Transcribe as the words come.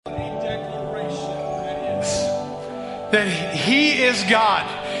that He is God.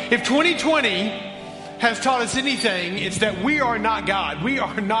 If 2020 has taught us anything, it's that we are not God. We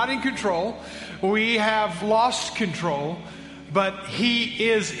are not in control. We have lost control, but He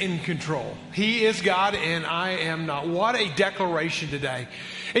is in control. He is God and I am not. What a declaration today.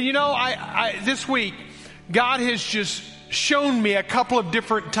 And you know, this week, God has just shown me a couple of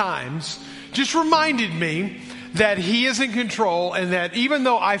different times, just reminded me that He is in control, and that even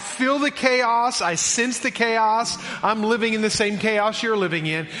though I feel the chaos, I sense the chaos, I'm living in the same chaos you're living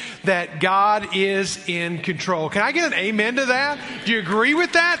in, that God is in control. Can I get an amen to that? Do you agree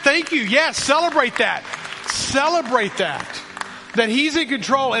with that? Thank you. Yes, celebrate that. Celebrate that. That He's in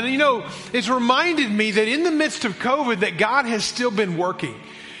control. And you know, it's reminded me that in the midst of COVID, that God has still been working.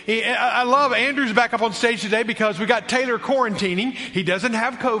 I love Andrew's back up on stage today because we got Taylor quarantining. He doesn't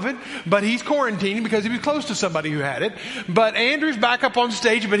have COVID, but he's quarantining because he was close to somebody who had it. But Andrew's back up on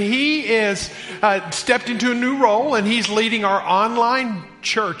stage, but he is stepped into a new role, and he's leading our online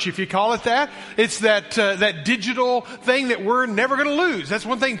church, if you call it that. It's that digital thing that we're never going to lose. That's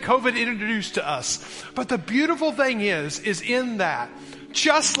one thing COVID introduced to us. But the beautiful thing is in that,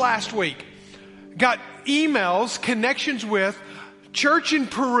 just last week, got emails, connections with church in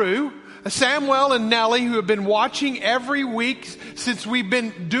Peru, Samuel and Nellie, who have been watching every week since we've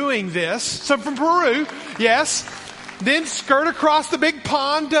been doing this. Some from Peru, yes. Then skirt across the big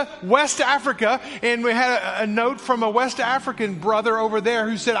pond to West Africa, and we had a note from a West African brother over there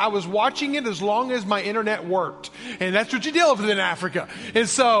who said, I was watching it as long as my internet worked. And that's what you deal with in Africa. And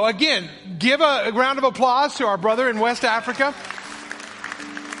so, again, give a round of applause to our brother in West Africa.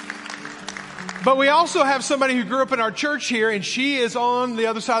 But we also have somebody who grew up in our church here, and she is on the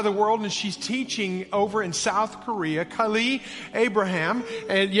other side of the world, and she's teaching over in South Korea, Kali Abraham.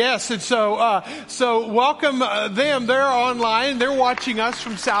 And yes, and so welcome them. They're online. They're watching us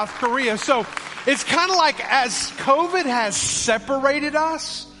from South Korea. So it's kind of like as COVID has separated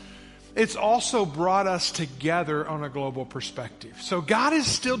us, it's also brought us together on a global perspective. So God is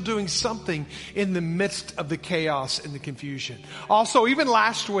still doing something in the midst of the chaos and the confusion. Also, even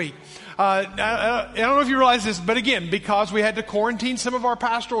last week, I don't know if you realize this, but again, because we had to quarantine some of our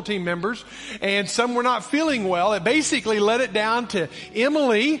pastoral team members and some were not feeling well, it basically let it down to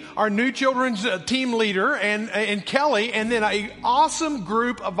Emily, our new children's team leader, and Kelly, and then an awesome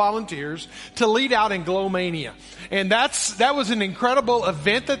group of volunteers to lead out in Glowmania. And that was an incredible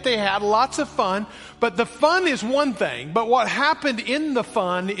event that they had, lots of fun. But the fun is one thing, but what happened in the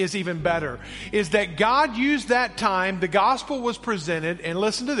fun is even better, is that God used that time, the gospel was presented, and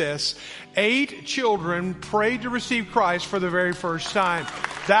listen to this, 8 children prayed to receive Christ for the very first time.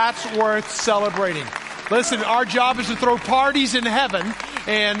 That's worth celebrating. Listen, our job is to throw parties in heaven,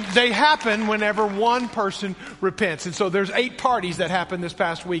 and they happen whenever one person repents. And so there's 8 parties that happened this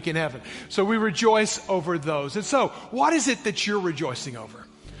past week in heaven. So we rejoice over those. And so, what is it that you're rejoicing over?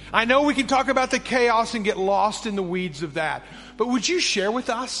 I know we can talk about the chaos and get lost in the weeds of that, but would you share with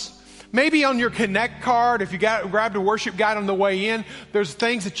us? Maybe on your Connect card, if you grabbed a worship guide on the way in, there's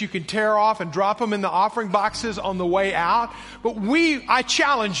things that you can tear off and drop them in the offering boxes on the way out. But I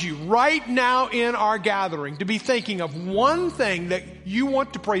challenge you right now in our gathering to be thinking of one thing that you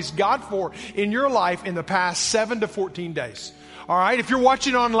want to praise God for in your life in the past 7 to 14 days. All right, if you're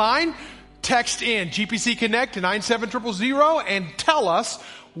watching online, text in GPC Connect to 97000 and tell us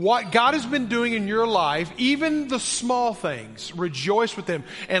what God has been doing in your life, even the small things. Rejoice with them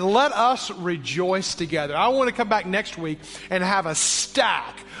and let us rejoice together. I want to come back next week and have a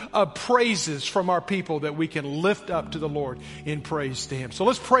stack of praises from our people that we can lift up to the Lord in praise to Him. So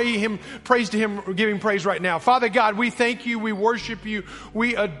let's praise to Him, give Him praise right now. Father God, we thank You, we worship You,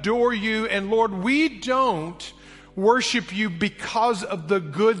 we adore You, and Lord, we don't worship You because of the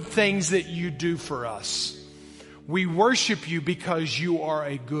good things that You do for us. We worship You because You are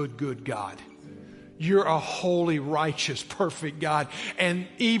a good, good God. You're a holy, righteous, perfect God. And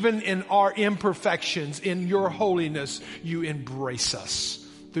even in our imperfections, in Your holiness, You embrace us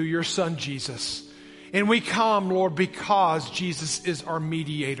through Your Son, Jesus. And we come, Lord, because Jesus is our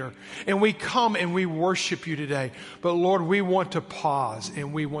mediator. And we come and we worship You today. But Lord, we want to pause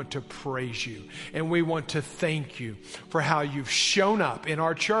and we want to praise You. And we want to thank You for how You've shown up in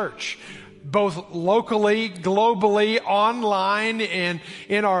our church, both locally, globally, online, and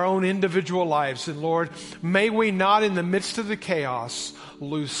in our own individual lives. And Lord, may we not in the midst of the chaos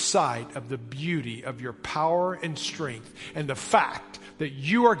lose sight of the beauty of Your power and strength and the fact that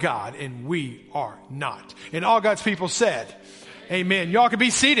You are God and we are not. And all God's people said, amen. Y'all can be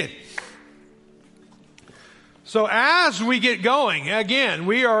seated. So as we get going, again,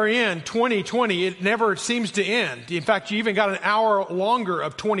 we are in 2020. It never seems to end. In fact, you even got an hour longer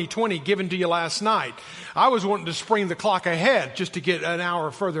of 2020 given to you last night. I was wanting to spring the clock ahead just to get an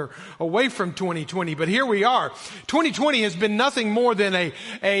hour further away from 2020. But here we are. 2020 has been nothing more than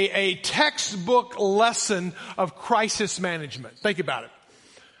a textbook lesson of crisis management. Think about it.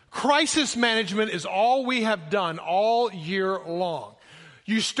 Crisis management is all we have done all year long.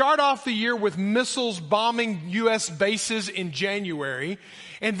 You start off the year with missiles bombing U.S. bases in January,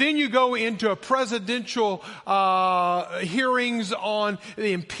 and then you go into a presidential hearings on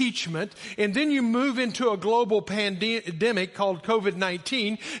the impeachment, and then you move into a global pandemic called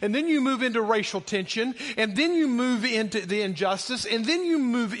COVID-19, and then you move into racial tension, and then you move into the injustice, and then you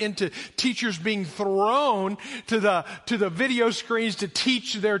move into teachers being thrown to the video screens to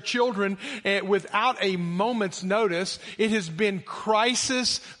teach their children without a moment's notice. It has been crisis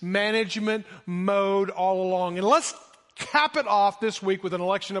management mode all along. And let's cap it off this week with an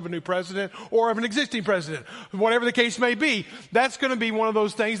election of a new president or of an existing president. Whatever the case may be, that's going to be one of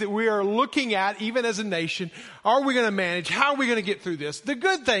those things that we are looking at even as a nation. Are we going to manage? How are we going to get through this? The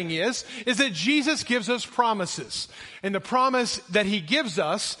good thing is that Jesus gives us promises. And the promise that he gives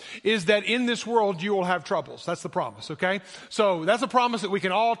us is that in this world you will have troubles. That's the promise, okay? So that's a promise that we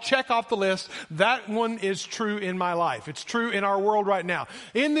can all check off the list. That one is true in my life. It's true in our world right now.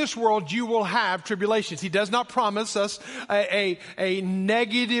 In this world you will have tribulations. He does not promise us a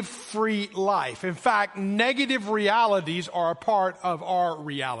negative-free life. In fact, negative realities are a part of our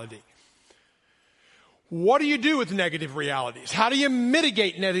reality. What do you do with negative realities? How do you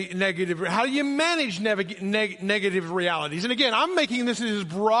mitigate negative? How do you manage negative realities? And again, I'm making this as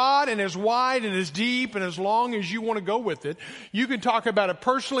broad and as wide and as deep and as long as you want to go with it. You can talk about it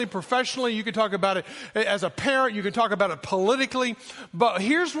personally, professionally. You can talk about it as a parent. You can talk about it politically. But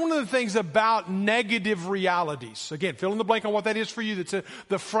here's one of the things about negative realities. Again, fill in the blank on what that is for you. That's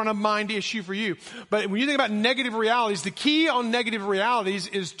the front of mind issue for you. But when you think about negative realities, the key on negative realities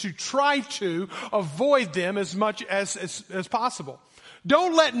is to try to avoid them as much as possible.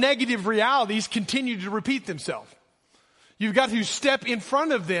 Don't let negative realities continue to repeat themselves. You've got to step in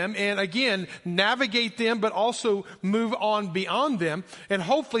front of them and again, navigate them, but also move on beyond them and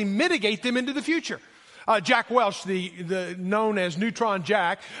hopefully mitigate them into the future. Jack Welch, the known as Neutron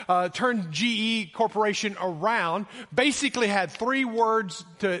Jack, turned GE Corporation around, basically had 3 words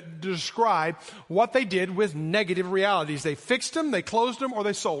to describe what they did with negative realities. They fixed them, they closed them, or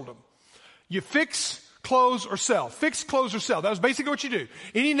they sold them. You fix, close, or sell. Fix, close, or sell. That was basically what you do.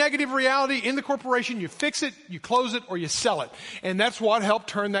 Any negative reality in the corporation, you fix it, you close it, or you sell it. And that's what helped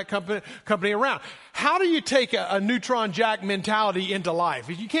turn that company around. How do you take a Neutron Jack mentality into life?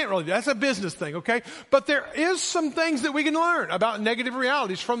 You can't really do that. That's a business thing, okay? But there is some things that we can learn about negative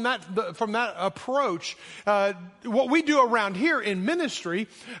realities from that approach. What we do around here in ministry,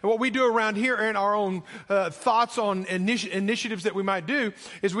 what we do around here in our own thoughts on initiatives that we might do,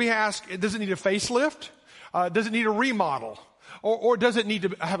 is we ask, does it need a facelift? Does it need a remodel? Or does it need to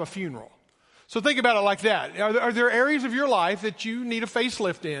have a funeral? So think about it like that. Are there areas of your life that you need a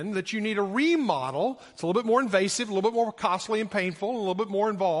facelift in, that you need a remodel? It's a little bit more invasive, a little bit more costly and painful, a little bit more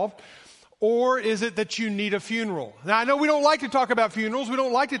involved. Or is it that you need a funeral? Now, I know we don't like to talk about funerals. We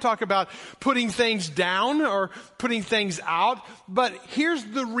don't like to talk about putting things down or putting things out. But here's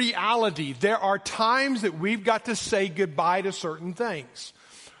the reality. There are times that we've got to say goodbye to certain things.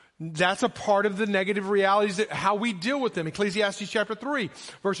 That's a part of the negative realities, that how we deal with them. Ecclesiastes chapter 3,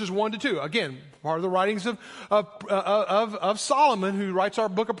 verses 1 to 2. Again, part of the writings of Solomon, who writes our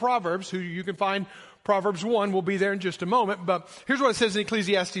book of Proverbs, who you can find Proverbs 1. We'll be there in just a moment. But here's what it says in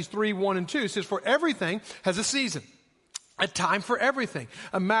Ecclesiastes 3, 1 and 2. It says, for everything has a season. A time for everything,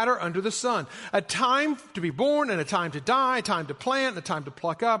 a matter under the sun, a time to be born and a time to die, a time to plant, and a time to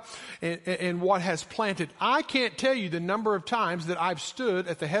pluck up, and what has planted. I can't tell you the number of times that I've stood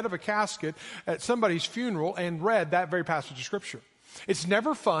at the head of a casket at somebody's funeral and read that very passage of Scripture. It's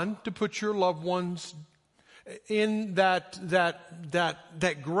never fun to put your loved ones in that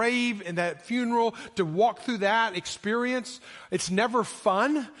grave and that funeral, to walk through that experience. It's never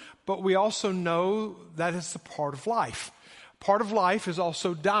fun, but we also know that it's a part of life. Part of life is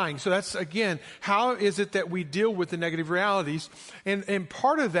also dying. So that's, again, how is it that we deal with the negative realities? And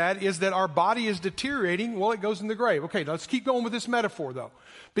part of that is that our body is deteriorating while it goes in the grave. Okay, now let's keep going with this metaphor, though.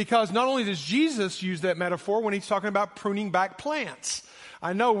 Because not only does Jesus use that metaphor when he's talking about pruning back plants.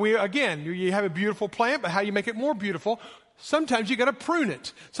 I know you have a beautiful plant, but how you make it more beautiful? Sometimes you got to prune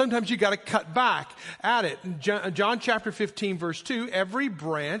it. Sometimes you got to cut back at it. In John chapter 15, verse 2, every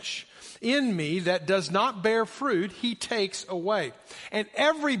branch in me that does not bear fruit, he takes away. And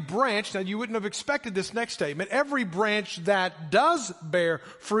every branch, now you wouldn't have expected this next statement, every branch that does bear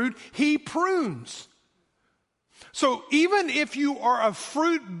fruit, he prunes. So even if you are a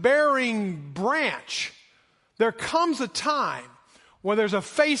fruit-bearing branch, there comes a time where there's a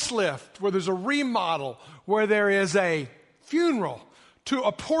facelift, where there's a remodel, where there is a funeral to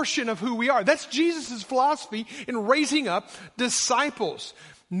a portion of who we are. That's Jesus' philosophy in raising up disciples.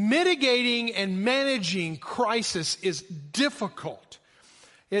 Mitigating and managing crisis is difficult.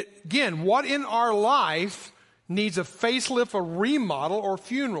 Again, what in our life needs a facelift, a remodel, or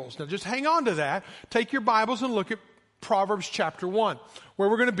funerals? Now just hang on to that. Take your Bibles and look at Proverbs chapter 1, where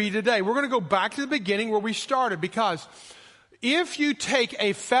we're going to be today. We're going to go back to the beginning where we started, because if you take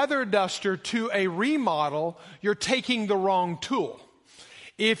a feather duster to a remodel, you're taking the wrong tool.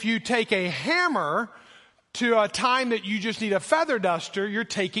 If you take a hammer to a time that you just need a feather duster, you're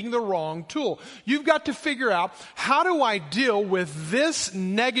taking the wrong tool. You've got to figure out, how do I deal with this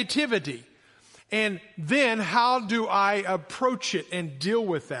negativity? And then how do I approach it and deal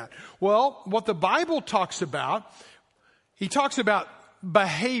with that? Well, what the Bible talks about, he talks about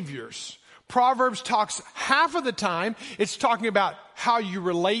behaviors. Proverbs talks half of the time, it's talking about how you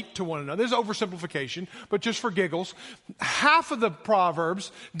relate to one another. There's oversimplification, but just for giggles. Half of the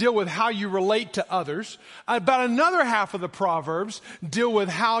Proverbs deal with how you relate to others. About another half of the Proverbs deal with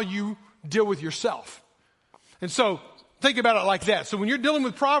how you deal with yourself. And so think about it like that. So when you're dealing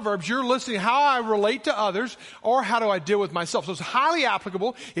with Proverbs, you're listening how I relate to others, or how do I deal with myself. So it's highly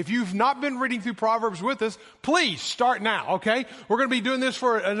applicable. If you've not been reading through Proverbs with us, please start now, okay? We're going to be doing this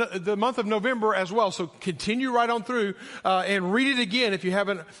for the month of November as well. So continue right on through and read it again if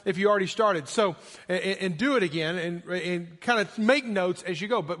you already started. So, and do it again and kind of make notes as you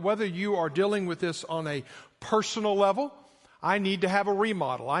go. But whether you are dealing with this on a personal level, I need to have a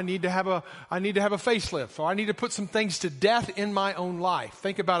remodel. I need to have a facelift. Or I need to put some things to death in my own life.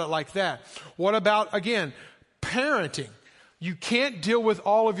 Think about it like that. What about, again, parenting? You can't deal with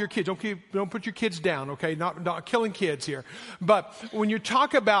all of your kids. Don't put your kids down, okay? Not killing kids here. But when you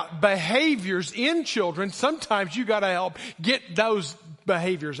talk about behaviors in children, sometimes you gotta help get those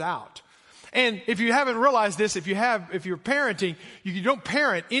behaviors out. And if you haven't realized this, if you're parenting, you don't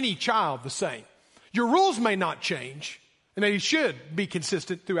parent any child the same. Your rules may not change. And they should be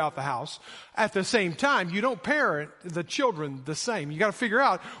consistent throughout the house. At the same time, you don't parent the children the same. You got to figure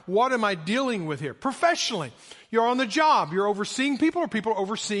out, what am I dealing with here? Professionally, you're on the job. You're overseeing people, or people are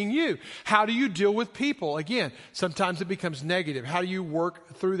overseeing you. How do you deal with people? Again, sometimes it becomes negative. How do you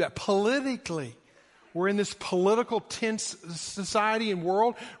work through that? Politically, we're in this political tense society and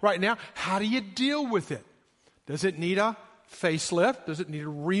world right now. How do you deal with it? Does it need a facelift? Does it need a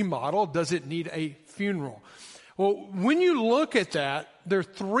remodel? Does it need a funeral? Well, when you look at that, there are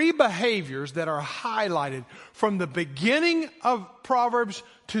three behaviors that are highlighted from the beginning of Proverbs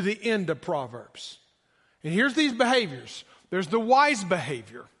to the end of Proverbs. And here's these behaviors. There's the wise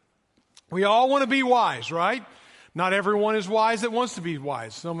behavior. We all want to be wise, right? Not everyone is wise that wants to be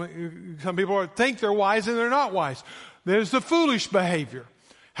wise. Some people think they're wise and they're not wise. There's the foolish behavior.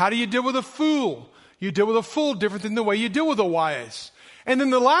 How do you deal with a fool? You deal with a fool different than the way you deal with a wise. And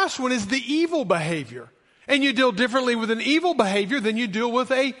then the last one is the evil behavior. And you deal differently with an evil behavior than you deal with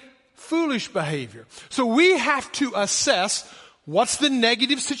a foolish behavior. So we have to assess, what's the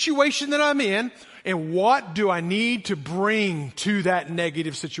negative situation that I'm in, and what do I need to bring to that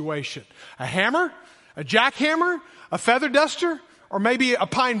negative situation? A hammer? A jackhammer? A feather duster? Or maybe a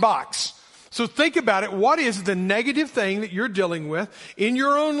pine box? So think about it. What is the negative thing that you're dealing with in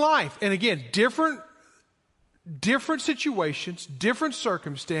your own life? And again, different situations, different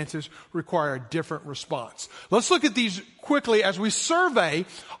circumstances require a different response. Let's look at these quickly as we survey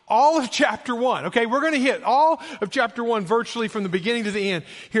all of chapter 1. Okay, we're going to hit all of chapter 1 virtually from the beginning to the end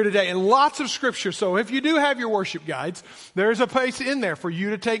here today, and lots of scripture. So if you do have your worship guides, there's a place in there for you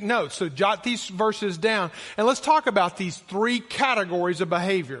to take notes. So jot these verses down, and let's talk about these three categories of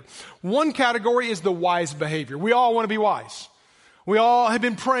behavior. One category is the wise behavior. We all want to be wise. We all have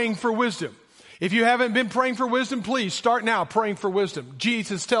been praying for wisdom. If you haven't been praying for wisdom, please start now praying for wisdom.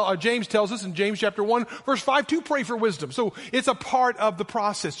 James tells us in James chapter 1, verse 5, to pray for wisdom. So it's a part of the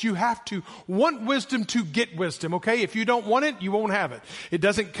process. You have to want wisdom to get wisdom, okay? If you don't want it, you won't have it. It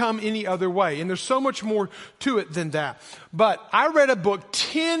doesn't come any other way. And there's so much more to it than that. But I read a book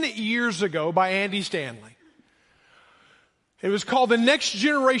 10 years ago by Andy Stanley. It was called The Next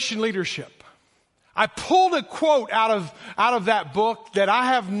Generation Leadership. I pulled a quote out of that book that I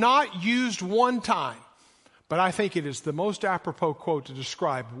have not used one time, but I think it is the most apropos quote to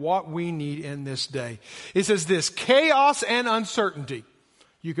describe what we need in this day. It says this: chaos and uncertainty,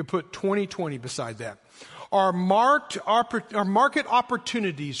 you could put 2020 beside that, are market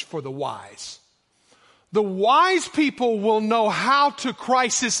opportunities for the wise. The wise people will know how to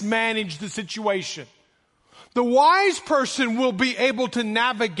crisis manage the situation. The wise person will be able to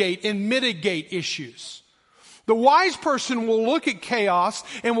navigate and mitigate issues. The wise person will look at chaos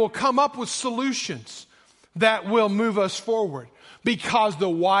and will come up with solutions that will move us forward, because the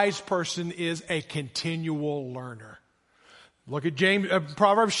wise person is a continual learner. Look at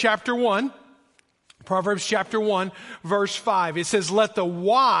Proverbs chapter 1. Proverbs chapter 1, verse 5. It says, let the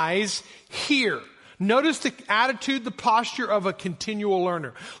wise hear. Notice the attitude, the posture of a continual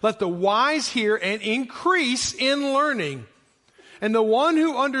learner. Let the wise hear and increase in learning, and the one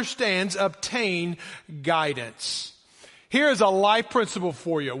who understands obtain guidance. Here is a life principle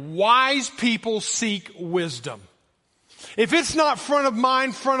for you. Wise people seek wisdom. If it's not front of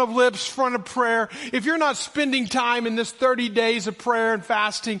mind, front of lips, front of prayer, if you're not spending time in this 30 days of prayer and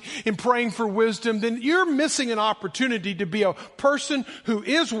fasting and praying for wisdom, then you're missing an opportunity to be a person who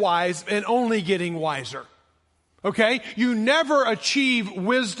is wise and only getting wiser. Okay? You never achieve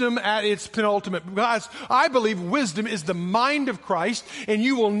wisdom at its penultimate, because I believe wisdom is the mind of Christ, and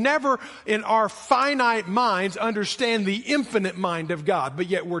you will never in our finite minds understand the infinite mind of God, but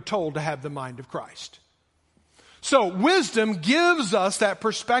yet we're told to have the mind of Christ. So wisdom gives us that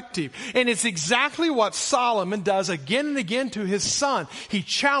perspective. And it's exactly what Solomon does again and again to his son. He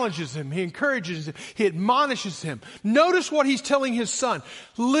challenges him. He encourages him. He admonishes him. Notice what he's telling his son.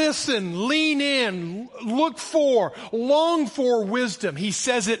 Listen, lean in, look for, long for wisdom. He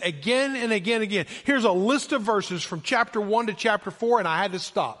says it again and again and again. Here's a list of verses from chapter 1 to chapter 4, and I had to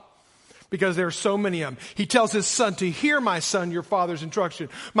stop, because there are so many of them. He tells his son to hear, my son, your father's instruction.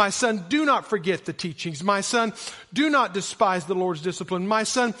 My son, do not forget the teachings. My son, do not despise the Lord's discipline. My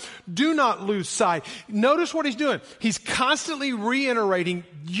son, do not lose sight. Notice what he's doing. He's constantly reiterating,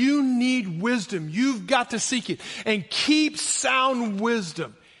 you need wisdom. You've got to seek it. And keep sound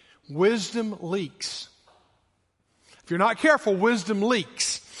wisdom. Wisdom leaks. If you're not careful, wisdom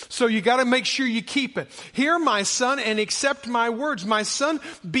leaks. So you got to make sure you keep it. Hear, my son, and accept my words. My son,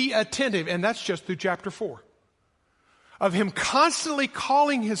 be attentive. And that's just through chapter 4. Of him constantly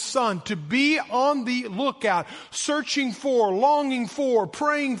calling his son to be on the lookout, searching for, longing for,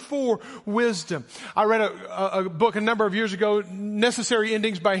 praying for wisdom. I read a book a number of years ago, Necessary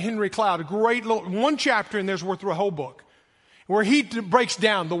Endings by Henry Cloud. A great little, one chapter in there's worth a whole book, where he breaks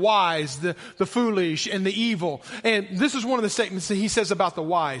down the wise, the foolish, and the evil. And this is one of the statements that he says about the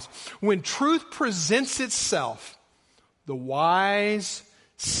wise. When truth presents itself, the wise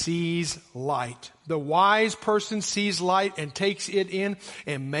sees light. The wise person sees light and takes it in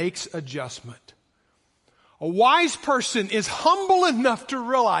and makes adjustment. A wise person is humble enough to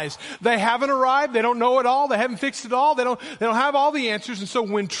realize they haven't arrived, they don't know it all, they haven't fixed it all, they don't have all the answers. And so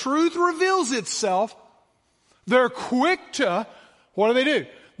when truth reveals itself, they're quick to, what do?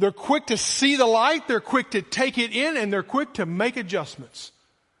 They're quick to see the light, they're quick to take it in, and they're quick to make adjustments.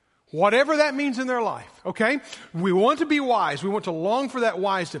 Whatever that means in their life, okay? We want to be wise. We want to long for that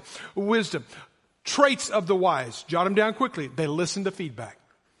wisdom. Traits of the wise. Jot them down quickly. They listen to feedback.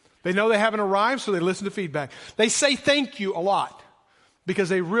 They know they haven't arrived, so they listen to feedback. They say thank you a lot because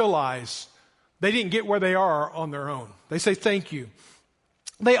they realize they didn't get where they are on their own. They say thank you.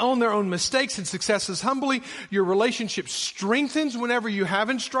 They own their own mistakes and successes humbly. Your relationship strengthens whenever you have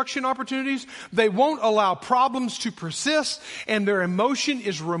instruction opportunities. They won't allow problems to persist, and their emotion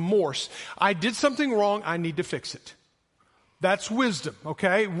is remorse. I did something wrong. I need to fix it. That's wisdom,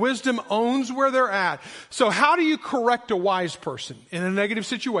 okay? Wisdom owns where they're at. So how do you correct a wise person in a negative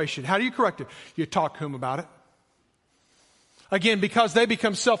situation? How do you correct it? You talk to them about it. Again, because they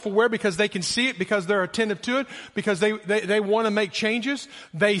become self-aware, because they can see it, because they're attentive to it, because they want to make changes.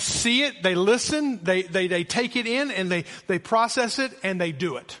 They see it, they listen, they take it in, and they process it, and they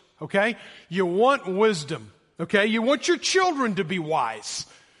do it. Okay? You want wisdom. Okay? You want your children to be wise.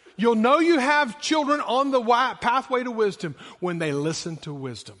 You'll know you have children on the pathway to wisdom when they listen to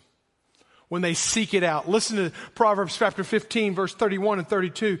wisdom, when they seek it out. Listen to Proverbs chapter 15, verse 31 and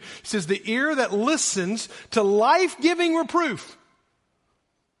 32. It says, the ear that listens to life-giving reproof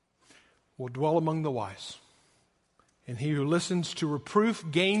will dwell among the wise, and he who listens to reproof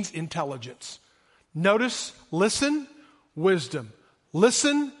gains intelligence. Notice, listen, wisdom.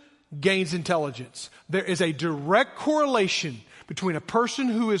 Listen, gains intelligence. There is a direct correlation between a person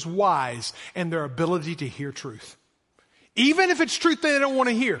who is wise and their ability to hear truth. Even if it's truth they don't want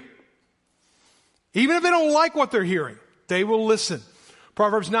to hear. Even if they don't like what they're hearing, they will listen.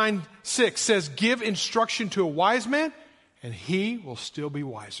 Proverbs 9:6 says, give instruction to a wise man, and he will still be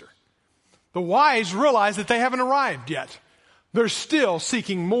wiser. The wise realize that they haven't arrived yet. They're still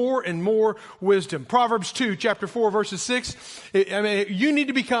seeking more and more wisdom. Proverbs 2, chapter 4, verses 6. You need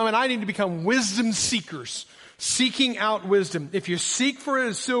to become, and I need to become wisdom seekers, seeking out wisdom. If you seek for it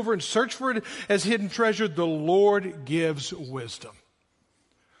as silver and search for it as hidden treasure, the Lord gives wisdom.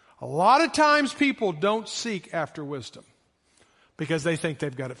 A lot of times people don't seek after wisdom because they think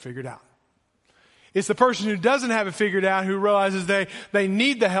they've got it figured out. It's the person who doesn't have it figured out who realizes they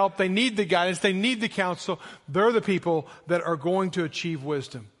need the help, they need the guidance, they need the counsel. They're the people that are going to achieve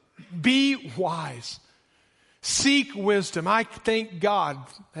wisdom. Be wise. Seek wisdom. I thank God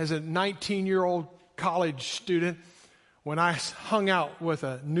as a 19-year-old college student when I hung out with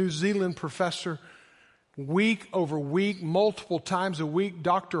a New Zealand professor week over week, multiple times a week,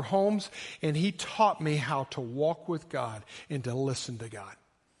 Dr. Holmes, and he taught me how to walk with God and to listen to God.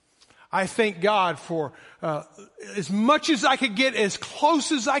 I thank God for as much as I could get, as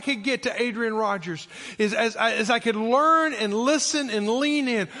close as I could get to Adrian Rogers, as I could learn and listen and lean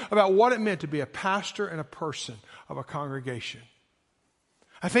in about what it meant to be a pastor and a person of a congregation.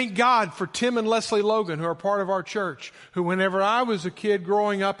 I thank God for Tim and Leslie Logan, who are part of our church, who whenever I was a kid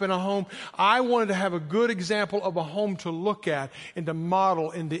growing up in a home, I wanted to have a good example of a home to look at and to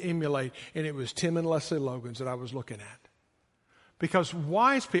model and to emulate. And it was Tim and Leslie Logan's that I was looking at. Because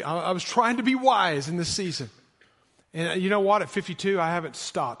wise people, I was trying to be wise in this season. And you know what? At 52, I haven't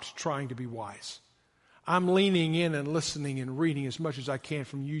stopped trying to be wise. I'm leaning in and listening and reading as much as I can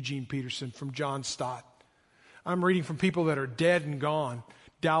from Eugene Peterson, from John Stott. I'm reading from people that are dead and gone.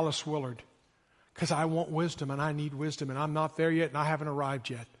 Dallas Willard. Because I want wisdom and I need wisdom and I'm not there yet and I haven't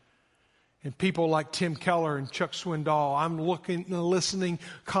arrived yet. And people like Tim Keller and Chuck Swindoll, I'm looking and listening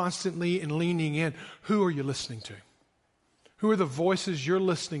constantly and leaning in. Who are you listening to? Who are the voices you're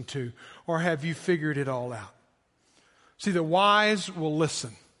listening to, or have you figured it all out? See, the wise will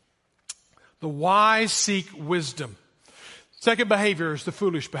listen. The wise seek wisdom. Second behavior is the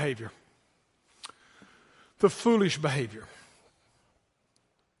foolish behavior. The foolish behavior.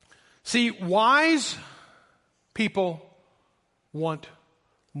 See, wise people want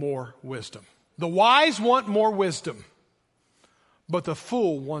more wisdom. The wise want more wisdom, but the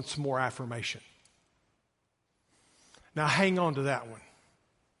fool wants more affirmation. Now hang on to that one.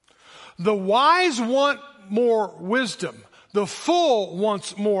 The wise want more wisdom. The fool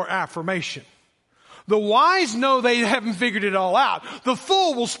wants more affirmation. The wise know they haven't figured it all out. The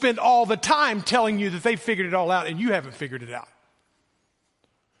fool will spend all the time telling you that they figured it all out and you haven't figured it out.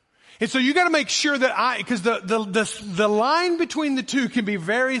 And so you got to make sure that because the line between the two can be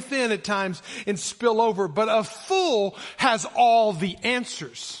very thin at times and spill over, but a fool has all the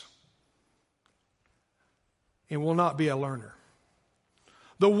answers and will not be a learner.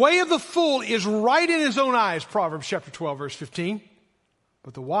 The way of the fool is right in his own eyes, Proverbs chapter 12, verse 15.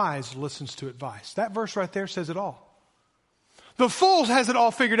 But the wise listens to advice. That verse right there says it all. The fool has it all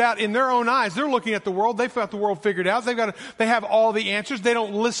figured out in their own eyes. They're looking at the world. They've got the world figured out. They have all the answers. They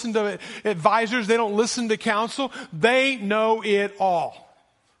don't listen to advisors. They don't listen to counsel. They know it all.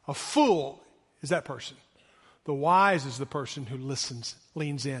 A fool is that person. The wise is the person who listens,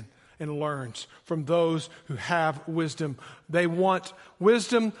 leans in, and learns from those who have wisdom. They want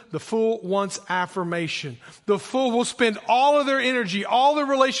wisdom. The fool wants affirmation. The fool will spend all of their energy, all their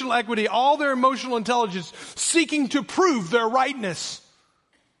relational equity, all their emotional intelligence seeking to prove their rightness.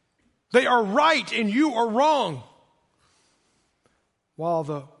 They are right and you are wrong. While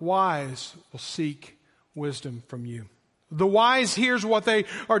the wise will seek wisdom from you. The wise hears what they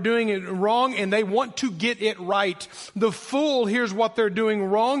are doing wrong and they want to get it right. The fool hears what they're doing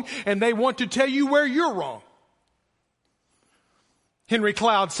wrong and they want to tell you where you're wrong. Henry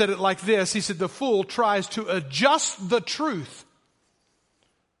Cloud said it like this. He said, the fool tries to adjust the truth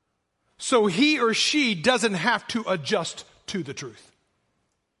so he or she doesn't have to adjust to the truth.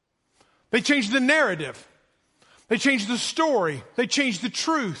 They change the narrative. They change the story. They change the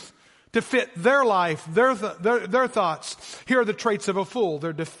truth to fit their life, their thoughts. Here are the traits of a fool.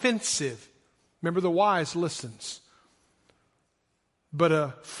 They're defensive. Remember, the wise listens. But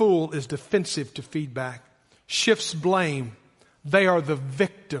a fool is defensive to feedback. Shifts blame. They are the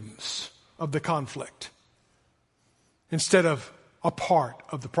victims of the conflict instead of a part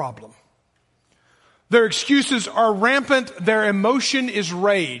of the problem. Their excuses are rampant. Their emotion is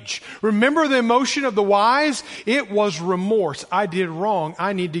rage. Remember the emotion of the wise? It was remorse. I did wrong.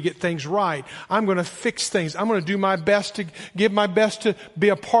 I need to get things right. I'm going to fix things. I'm going to do my best to give my best to be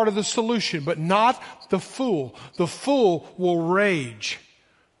a part of the solution, but not the fool. The fool will rage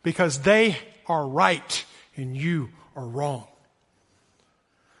because they are right and you are wrong.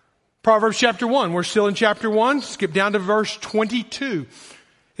 Proverbs chapter 1. We're still in chapter 1. Skip down to verse 22.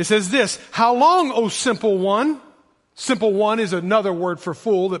 It says this, how long, O simple one? Simple one is another word for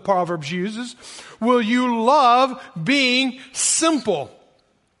fool that Proverbs uses. Will you love being simple?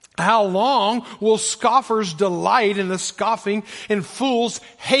 How long will scoffers delight in the scoffing and fools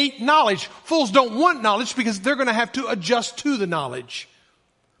hate knowledge? Fools don't want knowledge because they're going to have to adjust to the knowledge.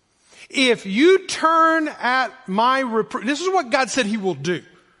 If you turn at my reproof, this is what God said He will do.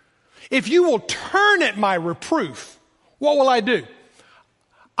 If you will turn at my reproof, what will I do?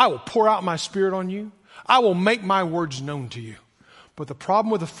 I will pour out my Spirit on you. I will make my words known to you. But the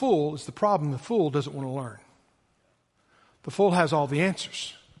problem with the fool is the fool doesn't want to learn. The fool has all the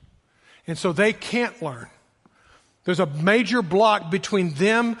answers. And so they can't learn. There's a major block between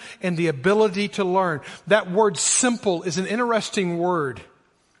them and the ability to learn. That word simple is an interesting word.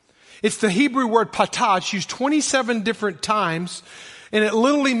 It's the Hebrew word patah. It's used 27 different times, and it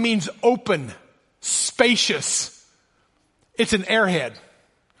literally means open, spacious. It's an airhead.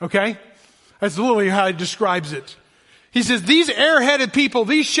 Okay? That's literally how he describes it. He says, these airheaded people,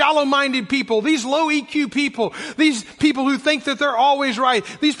 these shallow-minded people, these low EQ people, these people who think that they're always right,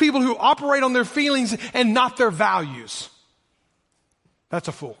 these people who operate on their feelings and not their values. That's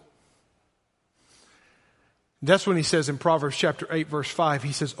a fool. That's when he says in Proverbs chapter 8, verse 5,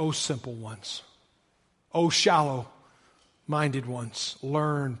 he says, O simple ones, O shallow-minded ones,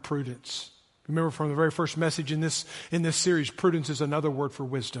 learn prudence. Remember from the very first message in this series, prudence is another word for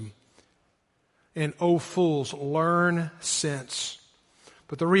wisdom. And O fools, learn sense.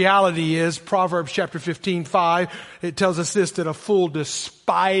 But the reality is, Proverbs chapter 15, 5, it tells us this, that a fool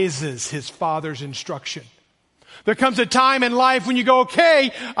despises his father's instruction. There comes a time in life when you go,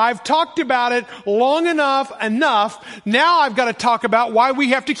 okay, I've talked about it long enough. Now I've got to talk about why we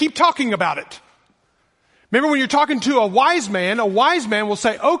have to keep talking about it. Remember when you're talking to a wise man will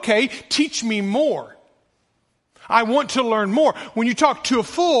say, okay, teach me more. I want to learn more. When you talk to a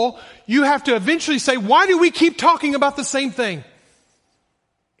fool, you have to eventually say, why do we keep talking about the same thing?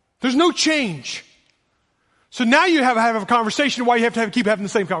 There's no change. So now you have a conversation. Why you have to keep having the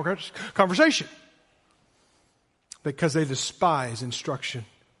same conversation? Because they despise instruction.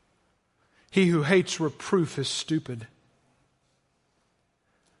 He who hates reproof is stupid.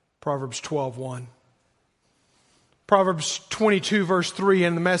 Proverbs 12:1. Proverbs 22 verse 3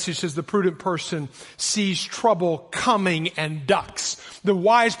 in the Message says the prudent person sees trouble coming and ducks. The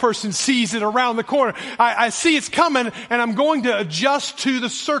wise person sees it around the corner. I see it's coming and I'm going to adjust to the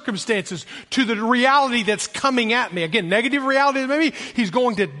circumstances, to the reality that's coming at me. Again, negative reality maybe, he's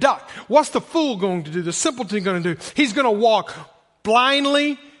going to duck. What's the fool going to do? The simpleton going to do? He's going to walk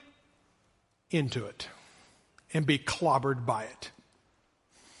blindly into it and be clobbered by it.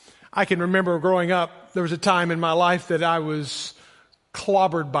 I can remember growing up, there was a time in my life that I was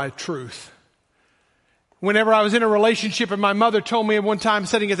clobbered by truth. Whenever I was in a relationship, and my mother told me at one time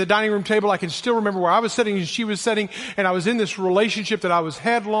sitting at the dining room table, I can still remember where I was sitting and she was sitting, and I was in this relationship that I was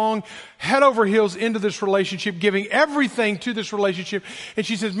head over heels into this relationship, giving everything to this relationship. And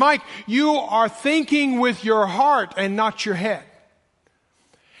she says, Mike, you are thinking with your heart and not your head.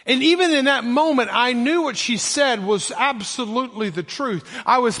 And even in that moment, I knew what she said was absolutely the truth.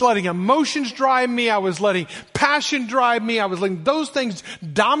 I was letting emotions drive me. I was letting passion drive me. I was letting those things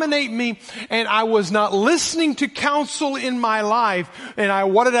dominate me. And I was not listening to counsel in my life.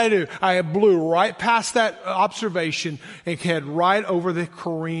 And what did I do? I blew right past that observation and head right over the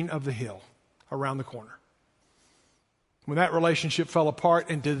careen of the hill around the corner. When that relationship fell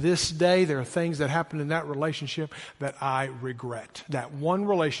apart, and to this day, there are things that happened in that relationship that I regret. That one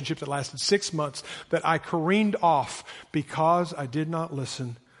relationship that lasted 6 months that I careened off because I did not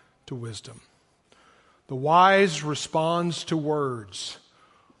listen to wisdom. The wise responds to words.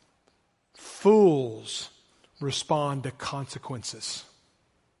 Fools respond to consequences.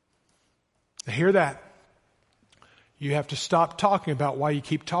 Now hear that. You have to stop talking about why you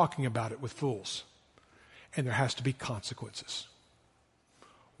keep talking about it with fools. And there has to be consequences.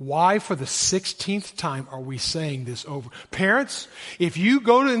 Why for the 16th time are we saying this over? Parents, if you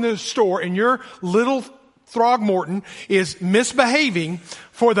go to the store and your little Throgmorton is misbehaving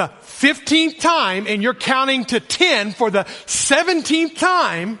for the 15th time and you're counting to 10 for the 17th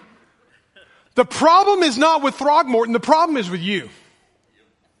time, the problem is not with Throgmorton, the problem is with you.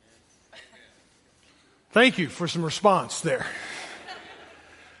 Thank you for some response there.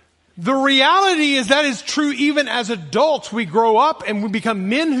 The reality is that is true even as adults. We grow up and we become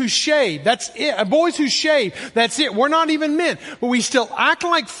men who shave. That's it. Boys who shave. That's it. We're not even men. But we still act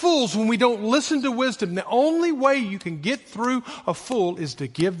like fools when we don't listen to wisdom. The only way you can get through a fool is to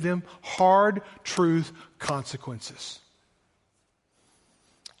give them hard truth consequences.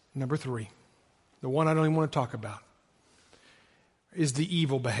 Number 3, the one I don't even want to talk about, is the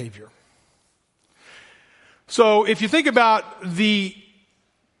evil behavior. So if you think about the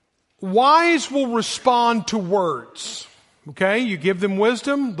wise will respond to words. Okay? You give them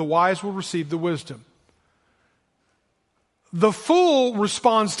wisdom, the wise will receive the wisdom. The fool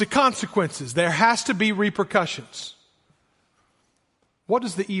responds to consequences. There has to be repercussions. What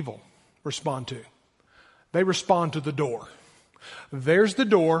does the evil respond to? They respond to the door. There's the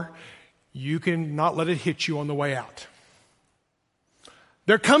door. You can not let it hit you on the way out.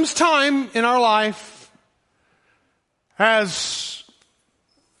 There comes time in our life, as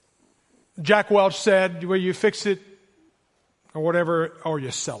Jack Welch said, where you fix it or whatever, or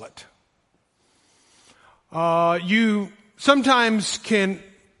you sell it. You sometimes can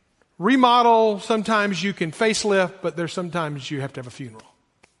remodel, sometimes you can facelift, but there's sometimes you have to have a funeral.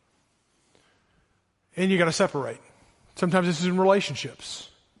 And you got to separate. Sometimes this is in relationships.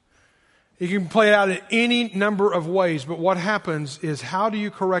 You can play it out in any number of ways, but what happens is, how do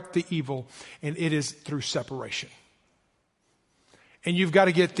you correct the evil? And it is through separation. And you've got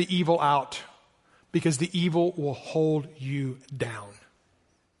to get the evil out, because the evil will hold you down.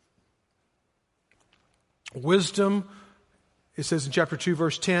 Wisdom, it says in chapter 2,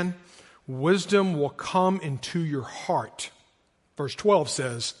 verse 10, wisdom will come into your heart. Verse 12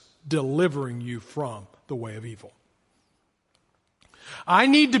 says, delivering you from the way of evil. I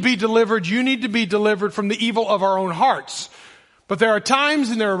need to be delivered. You need to be delivered from the evil of our own hearts. But there are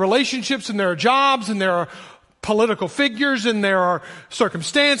times, and there are relationships, and there are jobs, and there are political figures, and there are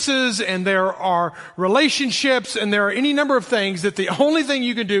circumstances, and there are relationships, and there are any number of things that the only thing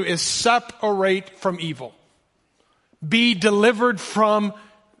you can do is separate from evil. Be delivered from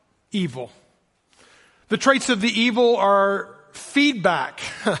evil. The traits of the evil are feedback.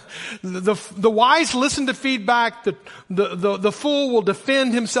 The wise listen to feedback. The fool will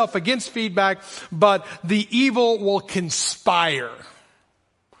defend himself against feedback, but the evil will conspire.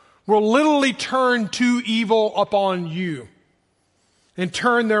 Will literally turn to evil upon you and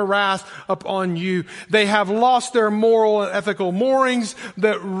turn their wrath upon you. They have lost their moral and ethical moorings.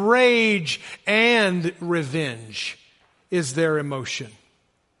 That rage and revenge is their emotion.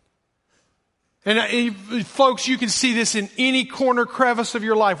 And folks, you can see this in any corner crevice of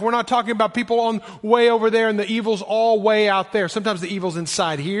your life. We're not talking about people on way over there and the evil's all way out there. Sometimes the evil's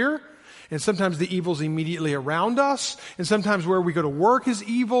inside here, and sometimes the evil's immediately around us, and sometimes where we go to work is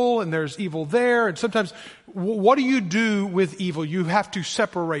evil, and there's evil there, and sometimes what do you do with evil? You have to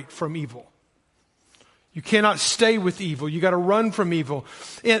separate from evil. You cannot stay with evil. You got to run from evil.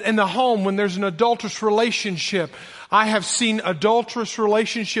 In the home, when there's an adulterous relationship, I have seen adulterous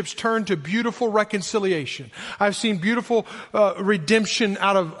relationships turn to beautiful reconciliation. I've seen beautiful redemption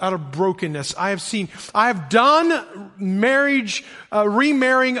out of brokenness. I have done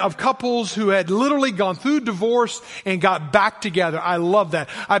remarrying of couples who had literally gone through divorce and got back together. I love that.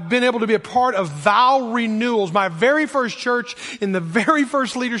 I've been able to be a part of vow renewals. My very first church, in the very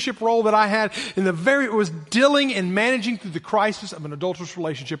first leadership role that I had, it was dealing and managing through the crisis of an adulterous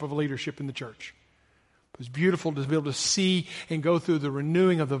relationship of leadership in the church. It was beautiful to be able to see and go through the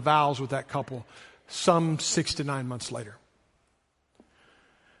renewing of the vows with that couple some 6 to 9 months later.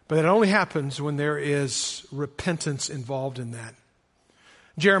 But it only happens when there is repentance involved in that.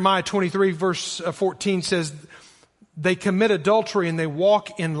 Jeremiah 23 verse 14 says, they commit adultery and they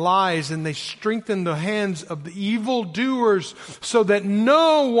walk in lies, and they strengthen the hands of the evildoers so that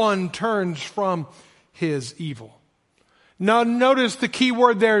no one turns from his evil. Now notice the key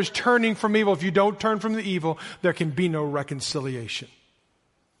word there is turning from evil. If you don't turn from the evil, there can be no reconciliation.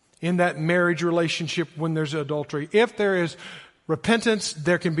 In that marriage relationship, when there's adultery, if there is repentance,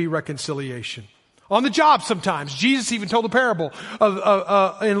 there can be reconciliation. On the job sometimes. Jesus even told the parable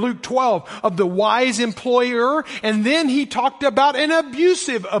in Luke 12 of the wise employer, and then he talked about an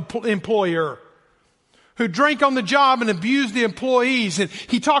abusive employer who drank on the job and abused the employees. And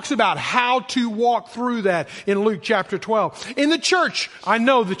he talks about how to walk through that in Luke chapter 12. In the church, I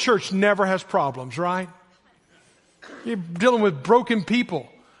know the church never has problems, right? You're dealing with broken people,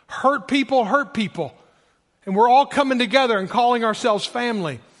 hurt people. And we're all coming together and calling ourselves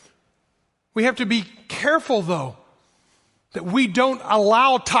family. We have to be careful, though, that we don't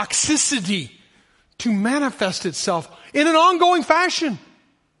allow toxicity to manifest itself in an ongoing fashion.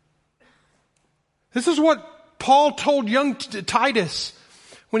 This is what Paul told young Titus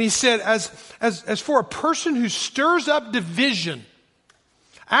when he said, as for a person who stirs up division,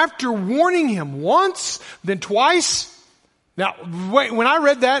 after warning him once, then twice. Now, when I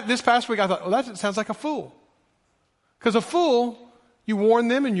read that this past week, I thought, that sounds like a fool. Because a fool You warn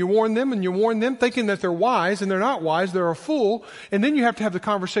them and you warn them and you warn them, thinking that they're wise, and they're not wise, they're a fool. And then you have to have the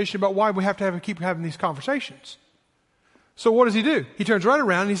conversation about why we have to keep having these conversations. So what does he do? He turns right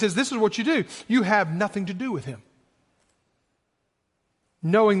around and he says, this is what you do. You have nothing to do with him.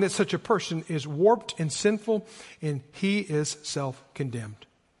 Knowing that such a person is warped and sinful, and he is self-condemned.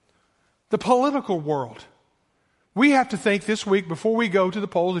 The political world. We have to think this week, before we go to the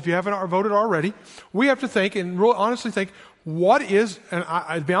polls, if you haven't voted already, we have to think and really honestly think, what is, and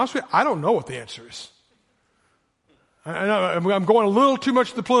to be honest with you, I don't know what the answer is. I know I'm going a little too much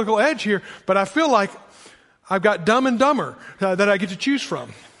to the political edge here, but I feel like I've got Dumb and Dumber that I get to choose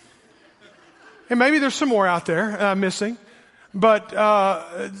from. And maybe there's some more out there I'm missing. But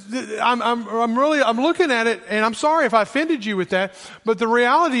I'm looking at it, and I'm sorry if I offended you with that. But the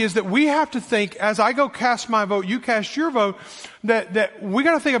reality is that we have to think, as I go cast my vote, you cast your vote, that we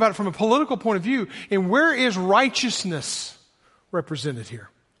got to think about it from a political point of view. And where is righteousness represented here?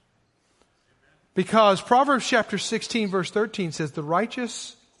 Because Proverbs chapter 16, verse 13 says, "The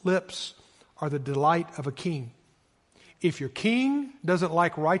righteous lips are the delight of a king." If your king doesn't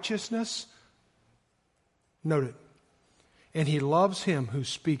like righteousness, note it. And he loves him who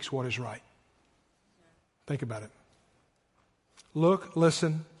speaks what is right. Think about it. Look,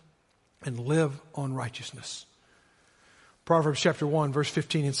 listen, and live on righteousness. Proverbs chapter 1, verse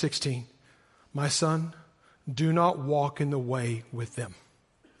 15 and 16. "My son, do not walk in the way with them.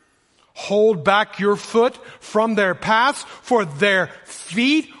 Hold back your foot from their paths, for their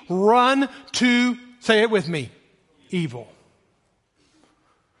feet run to," say it with me, "evil."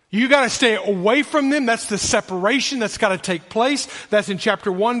 You got to stay away from them. That's the separation that's got to take place. That's in chapter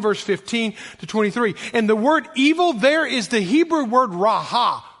 1, verse 15 to 23. And the word evil there is the Hebrew word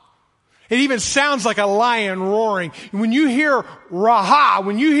raha. It even sounds like a lion roaring. When you hear raha,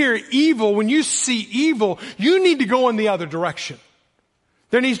 when you hear evil, when you see evil, you need to go in the other direction.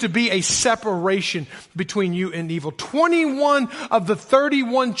 There needs to be a separation between you and evil. 21 of the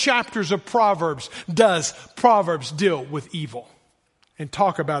 31 chapters of Proverbs deal with evil. And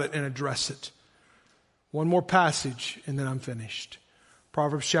talk about it and address it. One more passage and then I'm finished.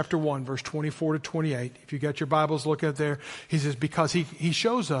 Proverbs chapter 1, verse 24 to 28. If you got your Bibles, look at there. He says, because he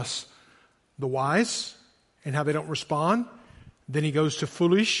shows us the wise and how they don't respond. Then he goes to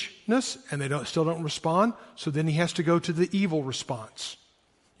foolishness and they still don't respond. So then he has to go to the evil response.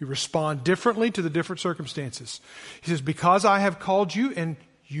 You respond differently to the different circumstances. He says, because I have called you and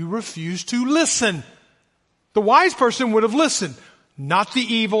you refuse to listen. The wise person would have listened. Not the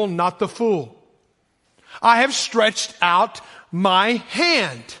evil, not the fool. I have stretched out my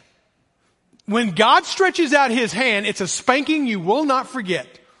hand. When God stretches out his hand, it's a spanking you will not forget.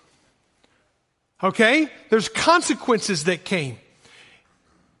 Okay? There's consequences that came.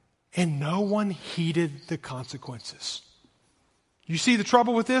 And no one heeded the consequences. You see the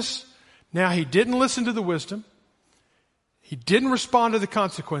trouble with this? Now he didn't listen to the wisdom. He didn't respond to the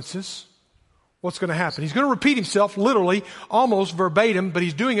consequences. What's going to happen? He's going to repeat himself literally, almost verbatim, but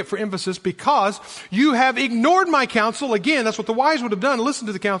he's doing it for emphasis because you have ignored my counsel. Again, that's what the wise would have done. Listen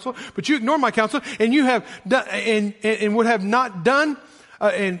to the counsel, but you ignored my counsel and you have done, and would have not done,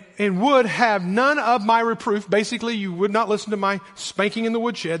 and would have none of my reproof. Basically, you would not listen to my spanking in the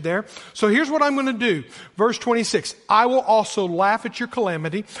woodshed there. So here's what I'm going to do. Verse 26. I will also laugh at your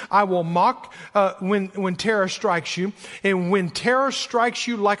calamity. I will mock when terror strikes you. And when terror strikes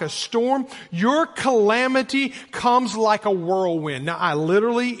you like a storm, your calamity comes like a whirlwind. Now, I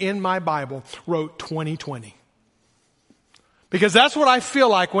literally in my Bible wrote 2020. Because that's what I feel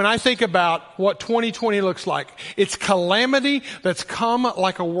like when I think about what 2020 looks like. It's calamity that's come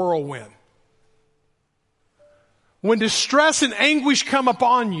like a whirlwind. When distress and anguish come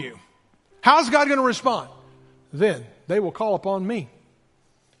upon you, how's God going to respond? Then they will call upon me.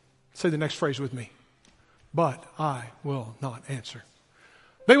 Say the next phrase with me. But I will not answer.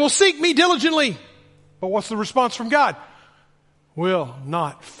 They will seek me diligently. But what's the response from God? Will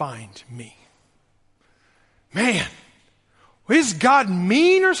not find me. Man. Is God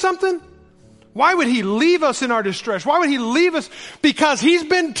mean or something? Why would he leave us in our distress? Why would he leave us? Because he's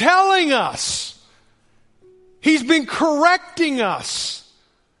been telling us. He's been correcting us.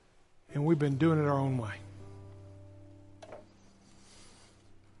 And we've been doing it our own way.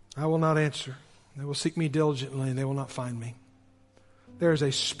 I will not answer. They will seek me diligently and they will not find me. There is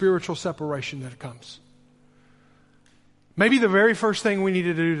a spiritual separation that comes. Maybe the very first thing we need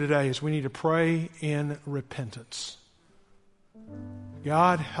to do today is we need to pray in repentance.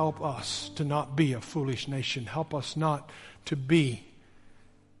 God, help us to not be a foolish nation. Help us not to be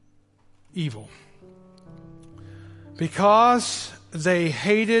evil. Because they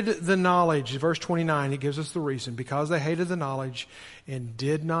hated the knowledge. Verse 29, it gives us the reason. Because they hated the knowledge and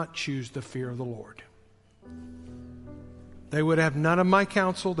did not choose the fear of the Lord. They would have none of my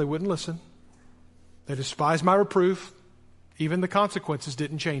counsel. They wouldn't listen. They despised my reproof. Even the consequences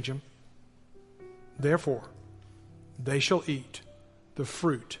didn't change them. Therefore, they shall eat the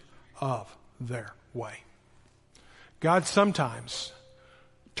fruit of their way. God sometimes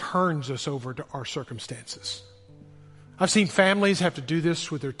turns us over to our circumstances. I've seen families have to do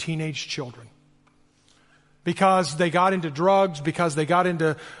this with their teenage children. Because they got into drugs, because they got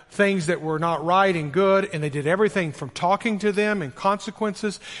into things that were not right and good, and they did everything from talking to them and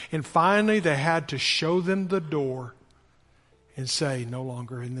consequences, and finally they had to show them the door and say, no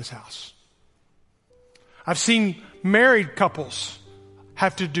longer in this house. I've seen married couples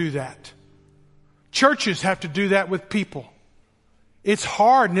have to do that. Churches have to do that with people. It's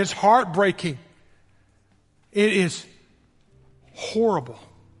hard and it's heartbreaking. It is horrible.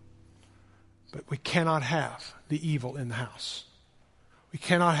 But we cannot have the evil in the house. We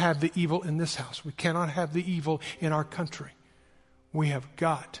cannot have the evil in this house. We cannot have the evil in our country. We have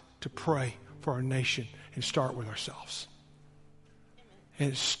got to pray for our nation and start with ourselves.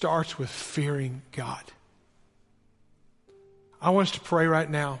 And it starts with fearing God. I want us to pray right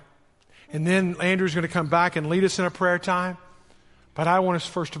now. And then Andrew's going to come back and lead us in a prayer time. But I want us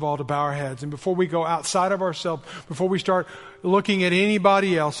first of all to bow our heads. And before we go outside of ourselves, before we start looking at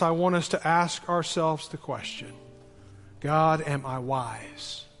anybody else, I want us to ask ourselves the question, God, am I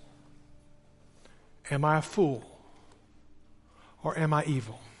wise? Am I a fool? Or am I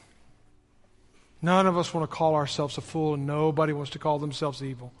evil? None of us want to call ourselves a fool, and nobody wants to call themselves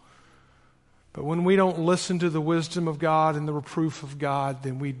evil. But when we don't listen to the wisdom of God and the reproof of God,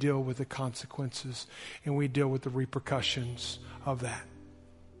 then we deal with the consequences and we deal with the repercussions of that.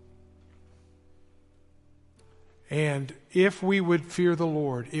 And if we would fear the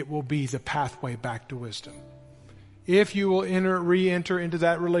Lord, it will be the pathway back to wisdom. If you will re-enter into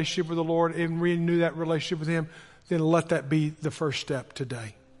that relationship with the Lord and renew that relationship with Him, then let that be the first step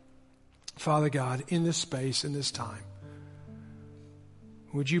today. Father God, in this space, in this time,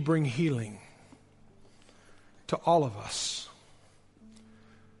 would you bring healing to all of us?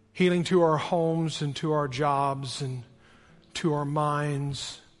 Healing to our homes and to our jobs and to our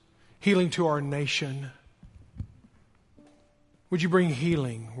minds. Healing to our nation. Would you bring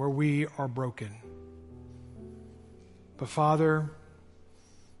healing where we are broken? But Father,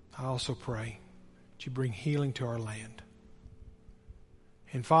 I also pray that you bring healing to our land.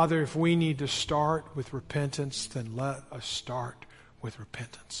 And Father, if we need to start with repentance, then let us start with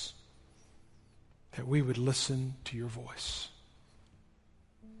repentance. That we would listen to your voice.